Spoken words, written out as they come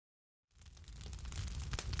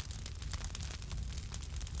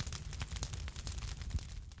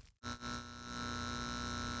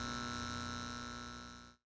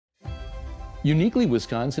Uniquely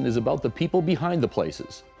Wisconsin is about the people behind the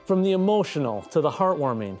places. From the emotional to the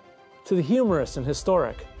heartwarming, to the humorous and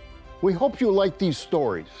historic. We hope you like these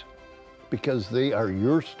stories because they are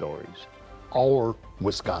your stories, our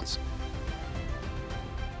Wisconsin.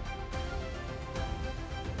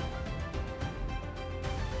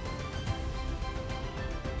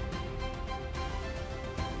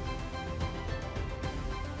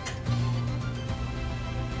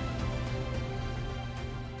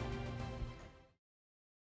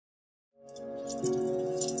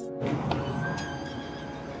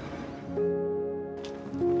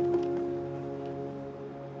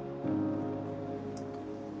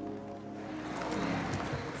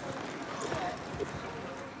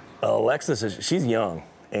 Alexis, she's young,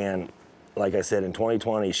 and like I said, in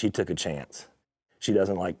 2020, she took a chance. She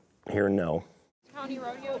doesn't like hearing no.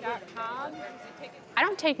 CountyRodeo.com. I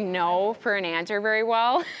don't take no for an answer very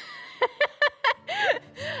well.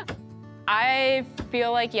 I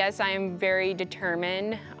feel like, yes, I am very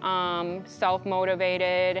determined,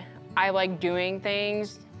 self-motivated. I like doing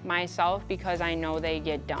things myself because I know they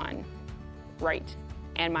get done right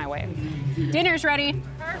and my way. Dinner's ready.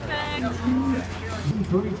 Perfect.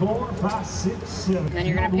 3, 4, 5, 6, 7. Then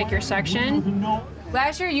you're gonna pick your section.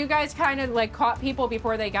 Last year, you guys kind of like caught people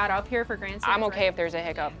before they got up here for grandstands. I'm okay if there's a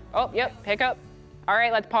hiccup. Oh, yep, hiccup. All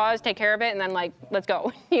right, let's pause, take care of it, and then like, let's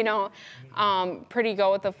go. You know, pretty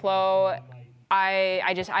go with the flow. I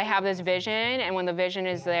have this vision, and when the vision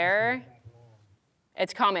is there,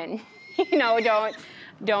 it's coming. You know,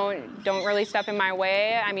 don't really step in my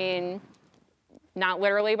way. I mean, not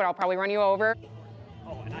literally, but I'll probably run you over.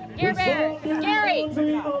 Gear Bear, Gary.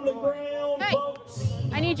 Hey,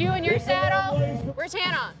 I need you in your saddle. Where's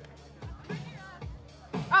Hannah?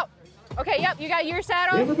 Oh, okay, yep, you got your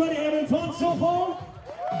saddle. Everybody having fun so far?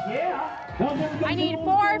 Yeah. I need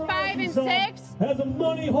 4, 5, and 6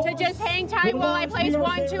 to just hang tight while I place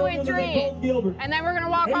 1, 2, and 3. And then we're gonna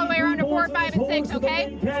walk all the way around to 4, 5, and 6,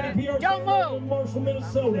 okay? Don't move.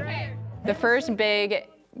 The first big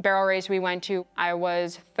barrel race we went to, I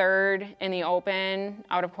was 3rd in the open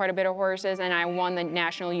out of quite a bit of horses, and I won the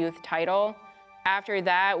national youth title. After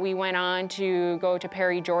that, we went on to go to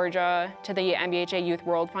Perry, Georgia, to the NBHA Youth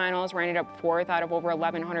World Finals, where I ended up 4th out of over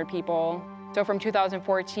 1,100 people. So from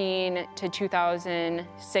 2014 to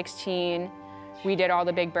 2016, we did all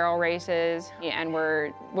the big barrel races and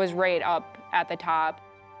was right up at the top.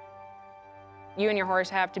 You and your horse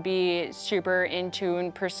have to be super in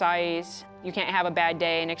tune, precise. You can't have a bad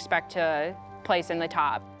day and expect to place in the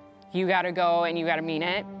top. You gotta go and you gotta mean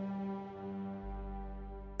it.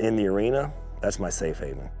 In the arena, that's my safe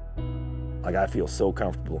haven. Like, I feel so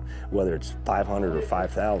comfortable, whether it's 500 or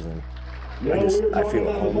 5,000. I feel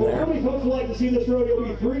at home there.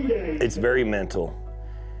 It's very mental.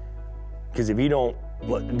 Because if you don't,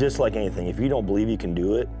 just like anything, if you don't believe you can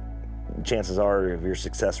do it, chances are your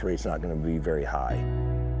success rate's not going to be very high.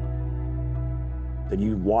 And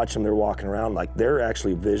you watch them, they're walking around like they're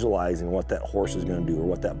actually visualizing what that horse is going to do or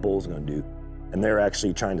what that bull's going to do. And they're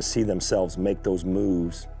actually trying to see themselves make those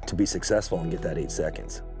moves to be successful and get that 8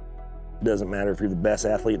 seconds. It doesn't matter if you're the best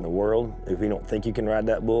athlete in the world, if you don't think you can ride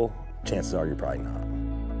that bull, chances are you're probably not.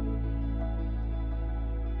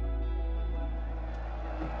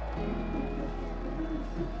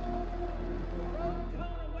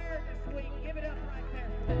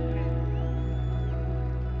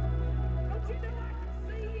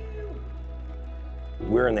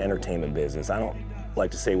 We're in the entertainment business. I don't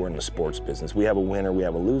like to say we're in the sports business. We have a winner, we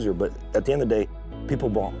have a loser, but at the end of the day, people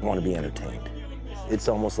want to be entertained. It's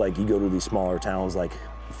almost like you go to these smaller towns like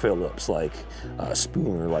Phillips, like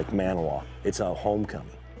Spooner, like Manawa. It's a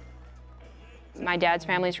homecoming. My dad's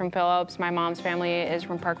family's from Phillips. My mom's family is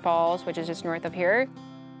from Park Falls, which is just north of here.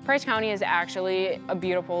 Price County is actually a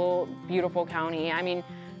beautiful, beautiful county. I mean,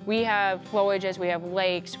 we have flowages, we have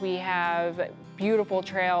lakes, we have beautiful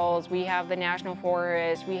trails, we have the National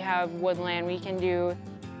Forest, we have woodland. We can do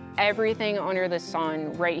everything under the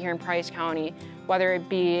sun right here in Price County, whether it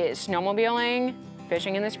be snowmobiling,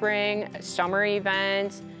 fishing in the spring, summer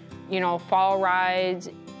events, you know, fall rides.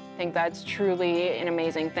 I think that's truly an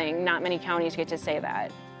amazing thing. Not many counties get to say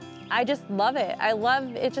that. I just love it.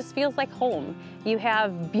 It just feels like home. You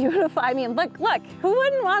have beautiful, I mean, look, who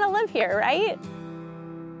wouldn't want to live here, right?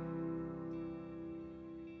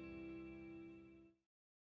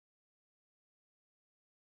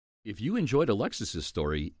 If you enjoyed Alexis's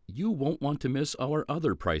story, you won't want to miss our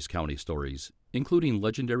other Price County stories, including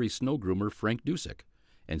legendary snow groomer Frank Dusick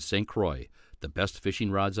and St. Croix, the best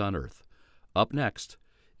fishing rods on earth. Up next,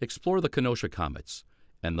 explore the Kenosha Comets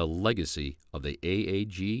and the legacy of the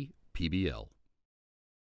AAG PBL.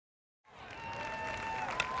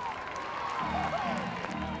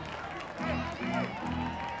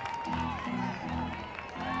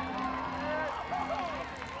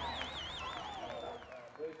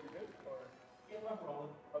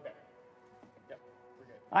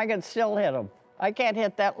 I can still hit them. I can't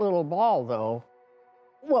hit that little ball, though.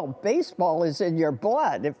 Well, baseball is in your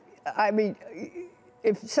blood.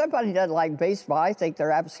 If somebody doesn't like baseball, I think they're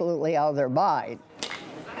absolutely out of their mind.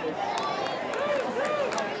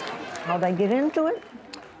 How'd I get into it?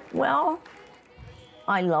 Well,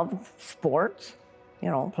 I love sports. You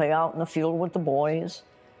know, play out in the field with the boys.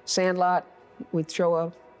 Sandlot, we'd throw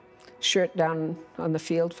a shirt down on the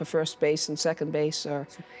field for first base and second base. Or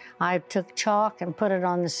I took chalk and put it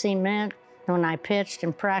on the cement when I pitched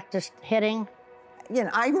and practiced hitting. You know,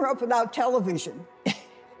 I grew up without television.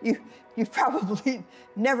 You probably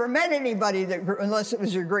never met anybody that grew, unless it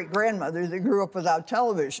was your great-grandmother, that grew up without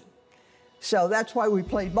television. So that's why we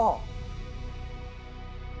played ball.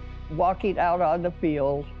 Walking out on the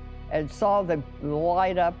field and saw them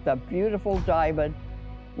light up the beautiful diamond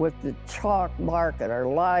with the chalk mark and our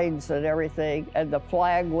lines and everything, and the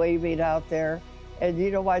flag waving out there. And you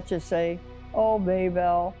know what you say? Oh,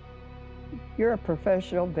 Maybelle, you're a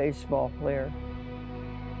professional baseball player.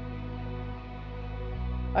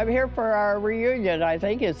 I'm here for our reunion. I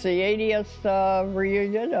think it's the 80th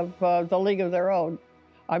reunion of the League of Their Own.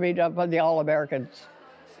 Of the All-Americans.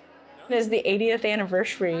 It is the 80th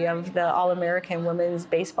anniversary of the All-American Women's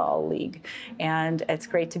Baseball League, and it's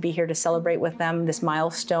great to be here to celebrate with them this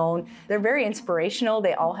milestone. They're very inspirational.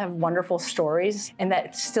 They all have wonderful stories, and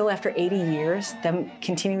that still after 80 years, them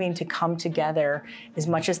continuing to come together as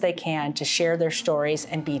much as they can to share their stories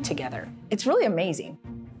and be together. It's really amazing.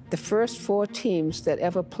 the first 4 teams that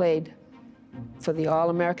ever played for the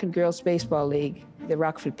All-American Girls Baseball League, the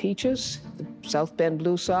Rockford Peaches, the South Bend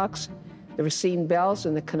Blue Sox, the Racine Bells,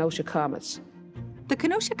 and the Kenosha Comets. The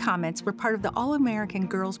Kenosha Comets were part of the All-American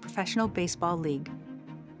Girls Professional Baseball League.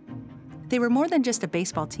 They were more than just a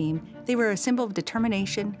baseball team. They were a symbol of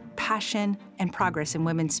determination, passion, and progress in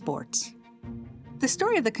women's sports. The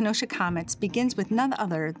story of the Kenosha Comets begins with none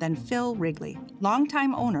other than Phil Wrigley,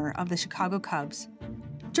 longtime owner of the Chicago Cubs.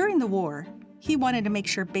 During the war, he wanted to make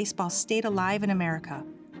sure baseball stayed alive in America.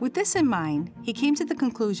 With this in mind, he came to the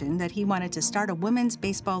conclusion that he wanted to start a women's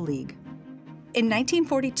baseball league. In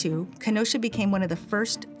 1942, Kenosha became one of the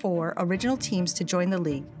first 4 original teams to join the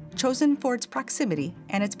league, chosen for its proximity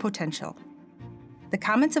and its potential. The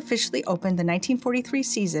Comets officially opened the 1943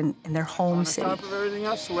 season in their home city. On top of everything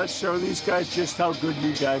else, let's show these guys just how good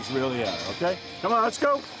you guys really are, okay? Come on, let's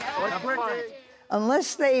go.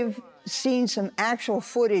 Unless they've seen some actual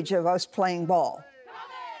footage of us playing ball,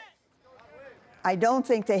 I don't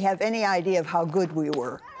think they have any idea of how good we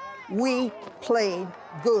were. We played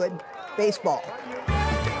good baseball.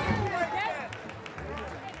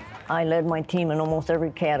 I led my team in almost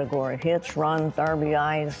every category: hits, runs,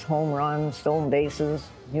 RBIs, home runs, stolen bases,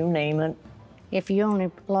 you name it. If you only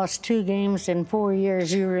lost 2 games in 4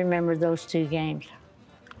 years, you remember those 2 games.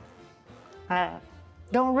 I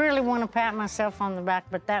don't really want to pat myself on the back,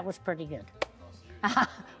 but that was pretty good.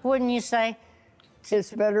 Wouldn't you say?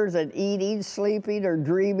 It's better than eating, sleeping, or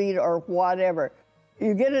dreaming, or whatever.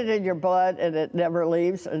 You get it in your blood, and it never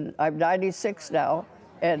leaves. And I'm 96 now,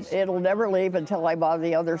 and it'll never leave until I'm on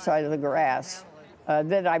the other side of the grass.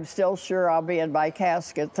 Then I'm still sure I'll be in my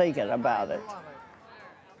casket thinking about it.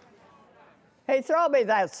 Hey, throw me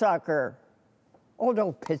that sucker. Oh,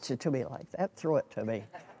 don't pitch it to me like that. Throw it to me.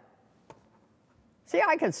 See,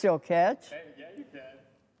 I can still catch. Yeah, you can.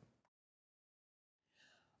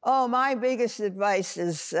 Oh, my biggest advice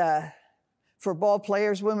is for ball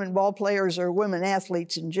players, women ball players, or women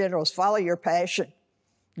athletes in general, is follow your passion.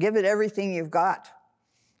 Give it everything you've got.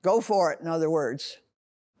 Go for it, in other words.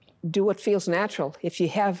 Do what feels natural. If you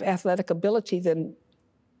have athletic ability, then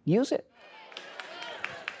use it.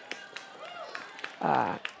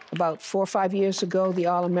 About 4 or 5 years ago, the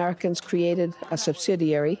All-Americans created a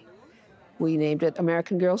subsidiary. We named it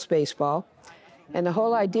American Girls Baseball. And the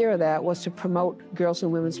whole idea of that was to promote girls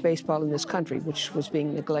and women's baseball in this country, which was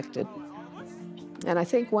being neglected. And I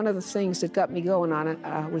think one of the things that got me going on it,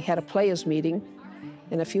 we had a players meeting,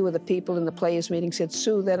 and a few of the people in the players meeting said,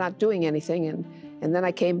 "Sue, they're not doing anything." And then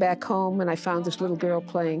I came back home and I found this little girl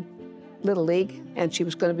playing Little League, and she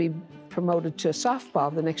was going to be promoted to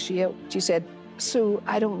softball the next year. She said, "Sue,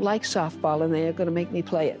 I don't like softball, and they're going to make me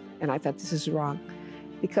play it." And I thought, this is wrong,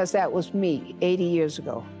 because that was me 80 years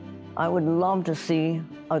ago. I would love to see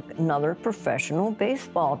another professional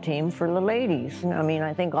baseball team for the ladies. I mean,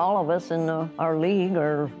 I think all of us in our league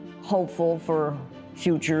are hopeful for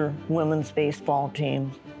future women's baseball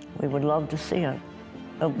teams. We would love to see it.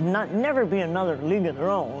 There'll never be another league of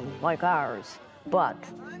their own like ours, but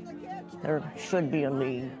there should be a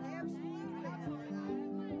league.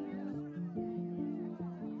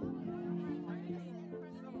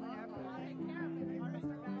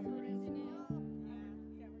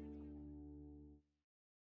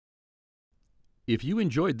 If you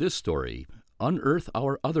enjoyed this story, unearth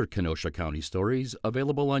our other Kenosha County stories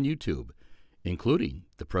available on YouTube, including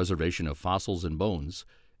the preservation of fossils and bones,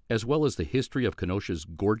 as well as the history of Kenosha's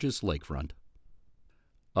gorgeous lakefront.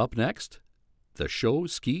 Up next, the Show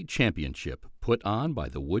Ski Championship put on by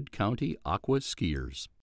the Wood County Aqua Skiers.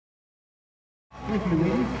 1,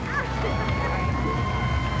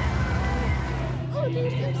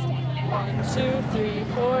 2, 3,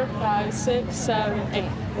 4, 5, 6, 7, 8.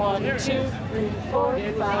 1, 2, 3,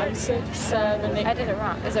 4, 5, 6, 7, 8. I did it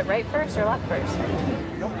wrong. Is it right first or left first?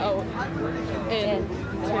 Oh. In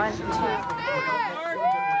 1, 2.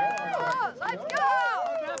 Let's go!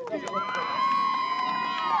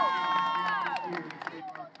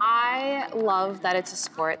 I love that it's a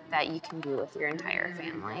sport that you can do with your entire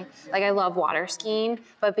family. Like, I love water skiing,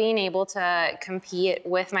 but being able to compete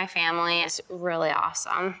with my family is really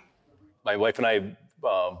awesome. My wife and I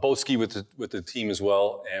both ski with the team as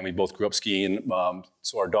well, and we both grew up skiing.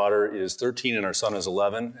 So our daughter is 13 and our son is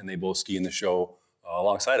 11, and they both ski in the show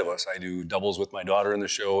alongside of us. I do doubles with my daughter in the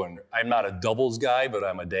show, and I'm not a doubles guy, but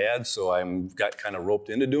I'm a dad, so I'm got kind of roped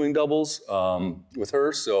into doing doubles with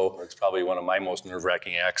her. So it's probably one of my most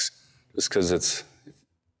nerve-wracking acts, just because if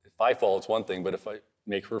I fall, it's one thing, but if I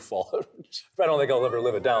make her fall, I don't think I'll ever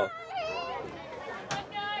live it down.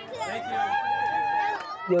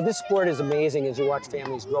 You know, this sport is amazing as you watch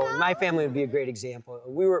families grow, and my family would be a great example.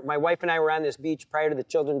 My wife and I were on this beach prior to the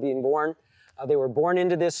children being born. They were born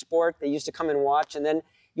into this sport. They used to come and watch, and then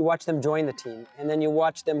you watch them join the team, and then you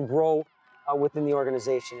watch them grow within the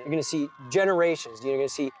organization. You're going to see generations. You're going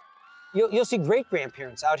to see, you'll see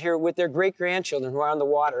great-grandparents out here with their great-grandchildren who are on the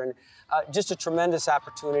water, and just a tremendous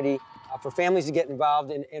opportunity for families to get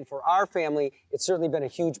involved, and for our family, it's certainly been a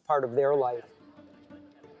huge part of their life.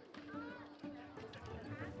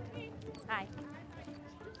 Hi.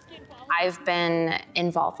 I've been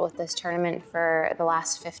involved with this tournament for the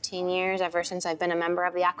last 15 years, ever since I've been a member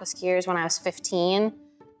of the Aqua Skiers when I was 15.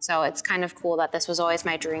 So it's kind of cool that this was always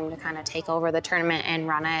my dream to kind of take over the tournament and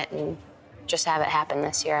run it, and just have it happen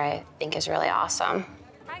this year, I think is really awesome.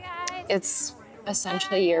 Hi guys. It's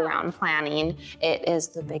essentially year-round planning. It is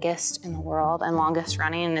the biggest in the world and longest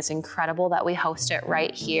running, and it's incredible that we host it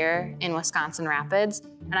right here in Wisconsin Rapids.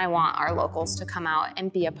 And I want our locals to come out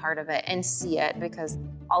and be a part of it and see it, because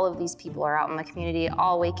all of these people are out in the community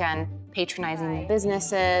all weekend patronizing the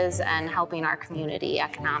businesses and helping our community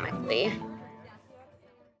economically.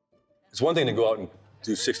 It's one thing to go out and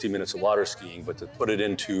do 60 minutes of water skiing, but to put it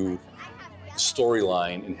into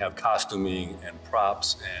storyline and have costuming and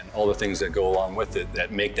props and all the things that go along with it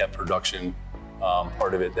that make that production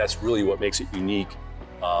part of it, that's really what makes it unique,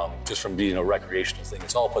 just from being a recreational thing.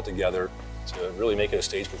 It's all put together to really make it a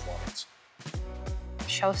stage performance.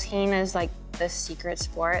 Show skiing is like this secret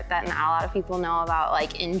sport that not a lot of people know about.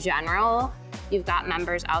 Like, in general, you've got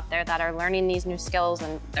members out there that are learning these new skills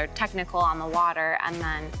and they're technical on the water, and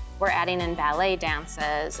then we're adding in ballet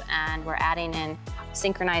dances and we're adding in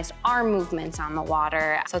synchronized arm movements on the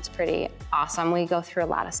water. So it's pretty awesome. We go through a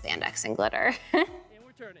lot of spandex and glitter.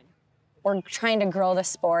 We're trying to grow the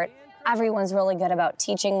sport. Everyone's really good about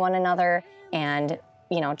teaching one another and,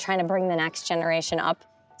 you know, trying to bring the next generation up.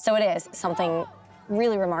 So it is something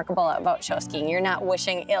really remarkable about show skiing. You're not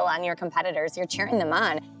wishing ill on your competitors. You're cheering them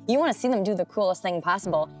on. You want to see them do the coolest thing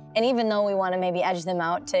possible. And even though we want to maybe edge them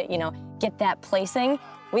out to, you know, get that placing,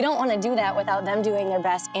 we don't want to do that without them doing their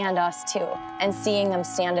best and us too. And seeing them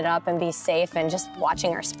stand it up and be safe and just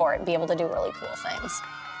watching our sport be able to do really cool things.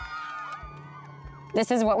 This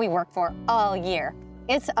is what we work for all year.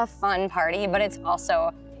 It's a fun party, but it's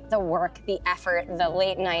also the work, the effort, the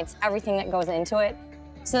late nights, everything that goes into it,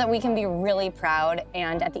 so that we can be really proud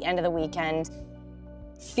and at the end of the weekend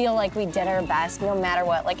feel like we did our best no matter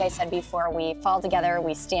what. Like I said before, we fall together,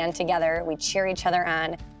 we stand together, we cheer each other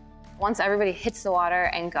on. Once everybody hits the water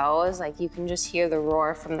and goes, like, you can just hear the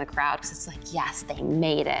roar from the crowd, because it's like, yes, they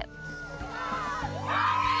made it.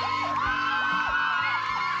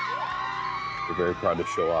 We're very proud to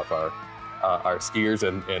show off our skiers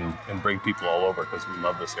and bring people all over, because we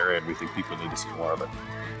love this area and we think people need to see more of it.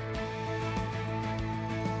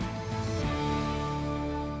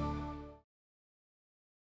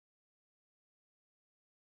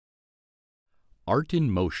 Art in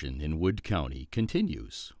Motion in Wood County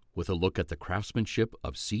continues with a look at the craftsmanship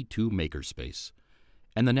of C2 Makerspace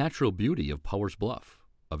and the natural beauty of Powers Bluff,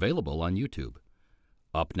 available on YouTube.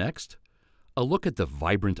 Up next, a look at the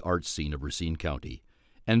vibrant art scene of Racine County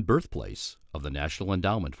and birthplace of the National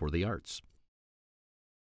Endowment for the Arts.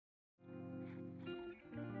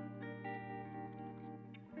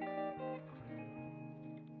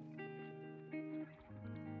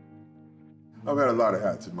 I've had a lot of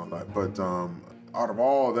hats in my life, but out of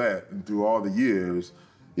all that, and through all the years,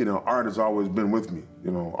 you know, art has always been with me,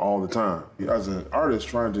 you know, all the time. As an artist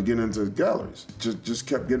trying to get into galleries, just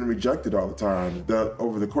kept getting rejected all the time. That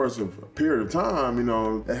over the course of a period of time, you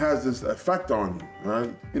know, it has this effect on you,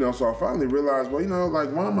 right? You know, so I finally realized, well, you know, like,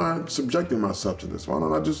 why am I subjecting myself to this? Why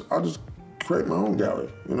don't I'll just create my own gallery,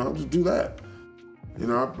 you know, I'll just do that. You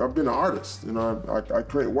know, I've been an artist, you know, I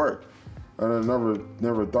create work. And I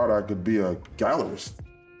never thought I could be a gallerist.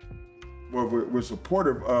 Well, we're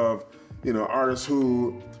supportive of, you know, artists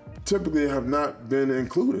who typically have not been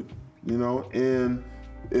included, you know, in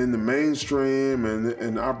the mainstream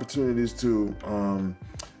and opportunities to,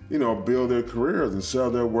 you know, build their careers and sell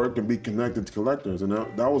their work and be connected to collectors. And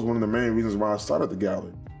that was one of the main reasons why I started the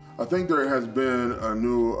gallery. I think there has been a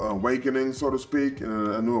new awakening, so to speak,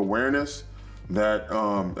 and a new awareness that,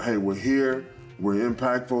 hey, we're here. We're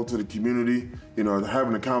impactful to the community. You know,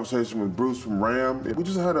 having a conversation with Bruce from RAM, we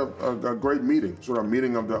just had a great meeting, sort of a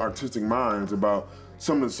meeting of the artistic minds about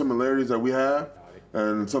some of the similarities that we have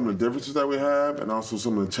and some of the differences that we have and also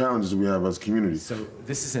some of the challenges we have as a community. So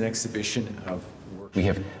this is an exhibition of work. We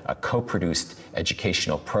have co-produced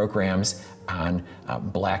educational programs on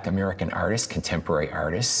Black American artists, contemporary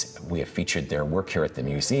artists. We have featured their work here at the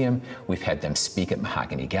museum. We've had them speak at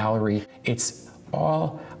Mahogany Gallery. It's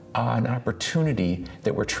all an opportunity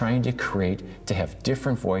that we're trying to create to have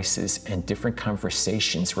different voices and different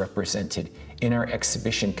conversations represented in our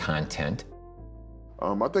exhibition content.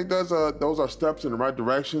 I think those are steps in the right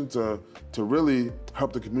direction to really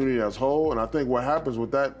help the community as a whole. And I think what happens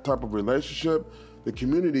with that type of relationship, the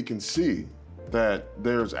community can see that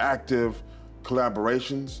there's active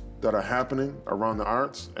collaborations that are happening around the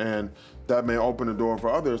arts, and that may open the door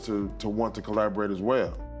for others to want to collaborate as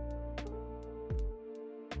well.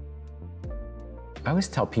 I always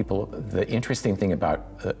tell people the interesting thing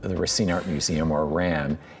about the Racine Art Museum, or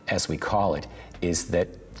RAM as we call it, is that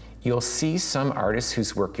you'll see some artists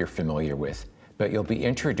whose work you're familiar with, but you'll be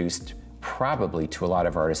introduced probably to a lot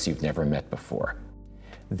of artists you've never met before.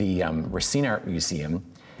 The Racine Art Museum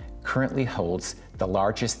currently holds the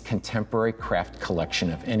largest contemporary craft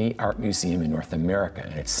collection of any art museum in North America,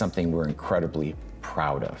 and it's something we're incredibly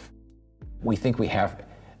proud of. We think we have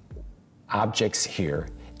objects here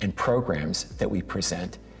and programs that we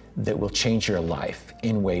present that will change your life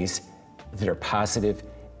in ways that are positive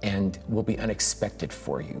and will be unexpected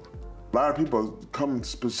for you. A lot of people come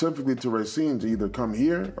specifically to Racine to either come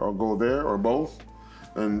here or go there or both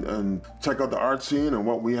and check out the art scene and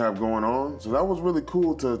what we have going on. So that was really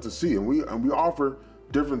cool to see. And we offer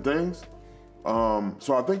different things.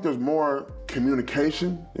 So I think there's more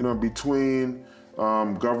communication, you know, between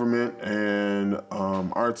government and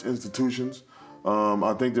arts institutions.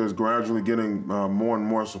 I think there's gradually getting more and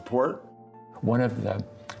more support. One of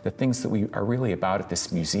the things that we are really about at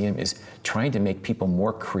this museum is trying to make people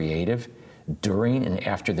more creative during and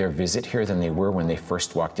after their visit here than they were when they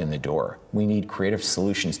first walked in the door. We need creative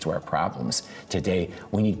solutions to our problems. Today,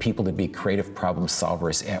 we need people to be creative problem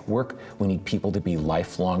solvers at work. We need people to be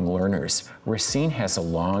lifelong learners. Racine has a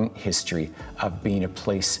long history of being a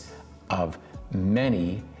place of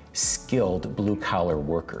many skilled blue-collar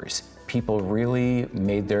workers. People really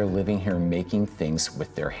made their living here making things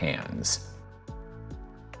with their hands.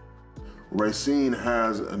 Racine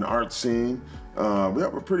has an art scene. We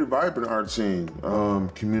have a pretty vibrant art scene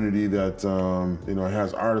community that you know,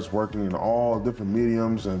 has artists working in all different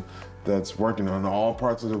mediums and that's working on all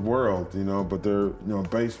parts of the world, you know, but they're, you know,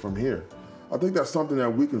 based from here. I think that's something that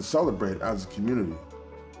we can celebrate as a community.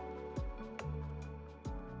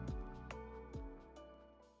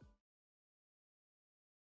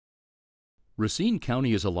 Racine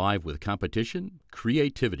County is alive with competition,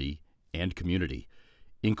 creativity, and community,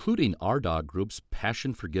 including our dog group's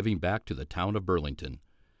passion for giving back to the town of Burlington,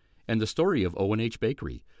 and the story of O&H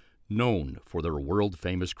Bakery, known for their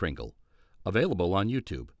world-famous Kringle, available on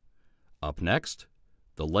YouTube. Up next,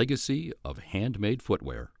 the legacy of handmade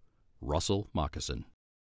footwear, Russell Moccasin.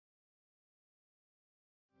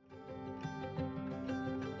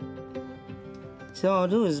 So all I'll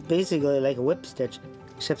do is basically like a whip stitch,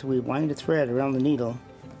 except we wind the thread around the needle,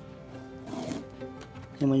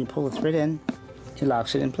 and when you pull the thread in, it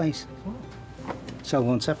locks it in place, so it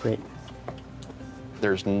won't separate.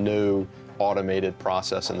 There's no automated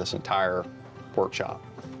process in this entire workshop,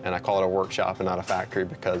 and I call it a workshop and not a factory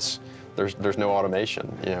because There's no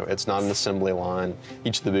automation. You know, it's not an assembly line.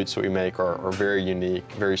 Each of the boots that we make are very unique,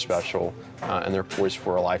 very special, and they're poised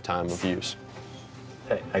for a lifetime of use.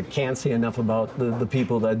 I can't say enough about the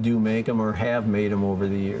people that do make them or have made them over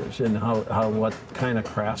the years, and what kind of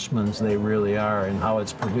craftsmen they really are and how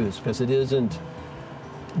it's produced, because it isn't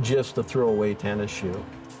just a throwaway tennis shoe.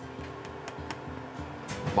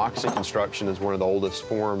 Moccasin construction is one of the oldest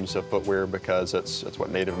forms of footwear because it's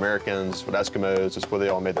what Native Americans, what Eskimos, it's what they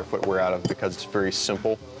all made their footwear out of, because it's very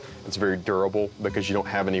simple. It's very durable because you don't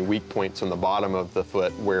have any weak points on the bottom of the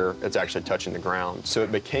foot where it's actually touching the ground. So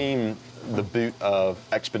it became the boot of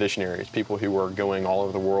expeditionaries, people who were going all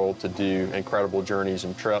over the world to do incredible journeys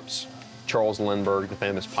and trips. Charles Lindbergh, the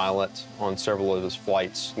famous pilot, on several of his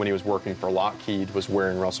flights when he was working for Lockheed, was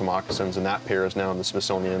wearing Russell moccasins, and that pair is now in the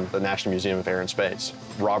Smithsonian, the National Museum of Air and Space.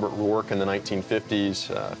 Robert Rourke in the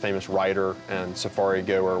 1950s, a famous writer and safari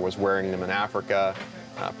goer, was wearing them in Africa.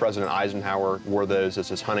 President Eisenhower wore those as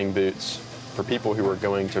his hunting boots. For people who were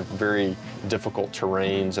going to very difficult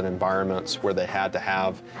terrains and environments where they had to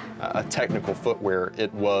have a technical footwear,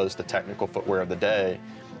 it was the technical footwear of the day.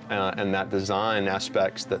 And that design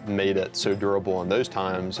aspects that made it so durable in those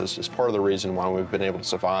times is part of the reason why we've been able to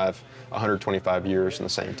survive 125 years in the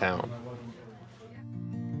same town.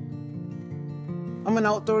 I'm an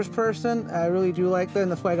outdoors person. I really do like that,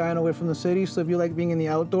 and that's why I got away from the city. So if you like being in the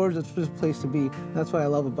outdoors, it's just a place to be. That's what I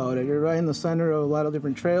love about it. You're right in the center of a lot of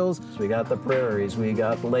different trails. We got the prairies, we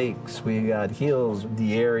got lakes, we got hills.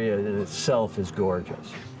 The area in itself is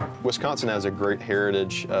gorgeous. Wisconsin has a great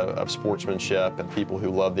heritage of sportsmanship and people who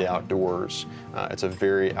love the outdoors. It's a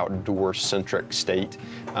very outdoor-centric state.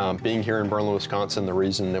 Being here in Berlin, Wisconsin, the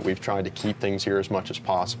reason that we've tried to keep things here as much as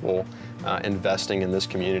possible, investing in this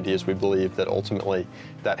community, is we believe that ultimately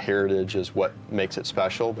that heritage is what makes it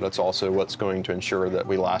special, but it's also what's going to ensure that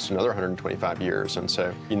we last another 125 years. And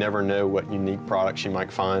so you never know what unique products you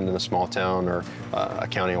might find in a small town or a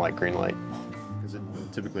county like Green Lake.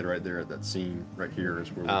 Typically right there at that scene right here is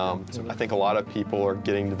where I think a lot of people are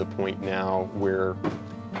getting to the point now where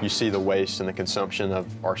you see the waste and the consumption of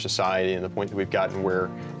our society, and the point that we've gotten where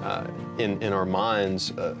in our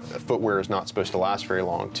minds footwear is not supposed to last very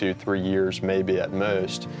long, 2-3 years maybe at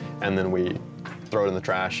most, and then we throw it in the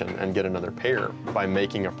trash and get another pair. By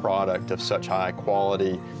making a product of such high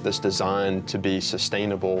quality that's designed to be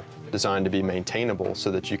sustainable, designed to be maintainable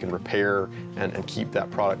so that you can repair and keep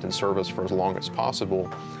that product in service for as long as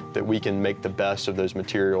possible, that we can make the best of those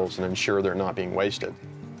materials and ensure they're not being wasted.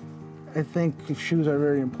 I think shoes are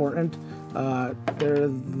very important. They're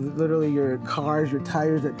literally your cars, your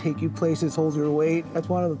tires that take you places, hold your weight. That's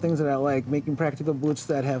one of the things that I like, making practical boots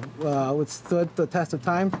that have withstood the test of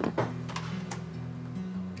time.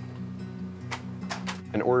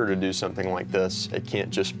 In order to do something like this, it can't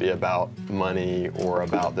just be about money or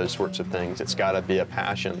about those sorts of things. It's got to be a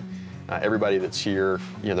passion. Everybody that's here,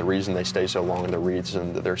 you know, the reason they stay so long and the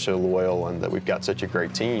reason that they're so loyal and that we've got such a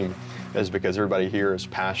great team is because everybody here is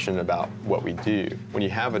passionate about what we do. When you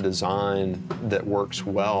have a design that works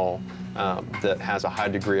well, that has a high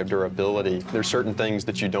degree of durability, there's certain things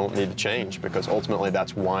that you don't need to change, because ultimately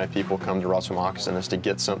that's why people come to Russell Moccasin, is to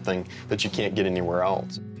get something that you can't get anywhere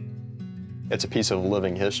else. It's a piece of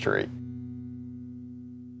living history.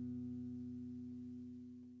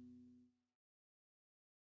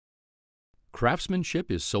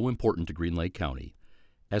 Craftsmanship is so important to Green Lake County,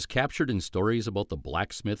 as captured in stories about the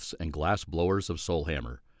blacksmiths and glass blowers of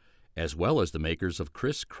Soulhammer, as well as the makers of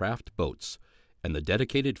Chris Craft Boats and the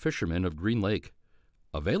dedicated fishermen of Green Lake.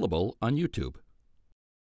 Available on YouTube.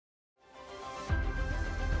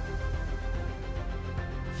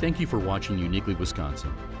 Thank you for watching Uniquely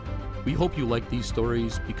Wisconsin. We hope you like these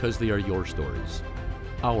stories because they are your stories,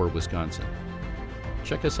 our Wisconsin.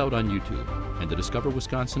 Check us out on YouTube and the Discover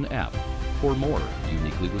Wisconsin app for more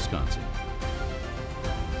Uniquely Wisconsin.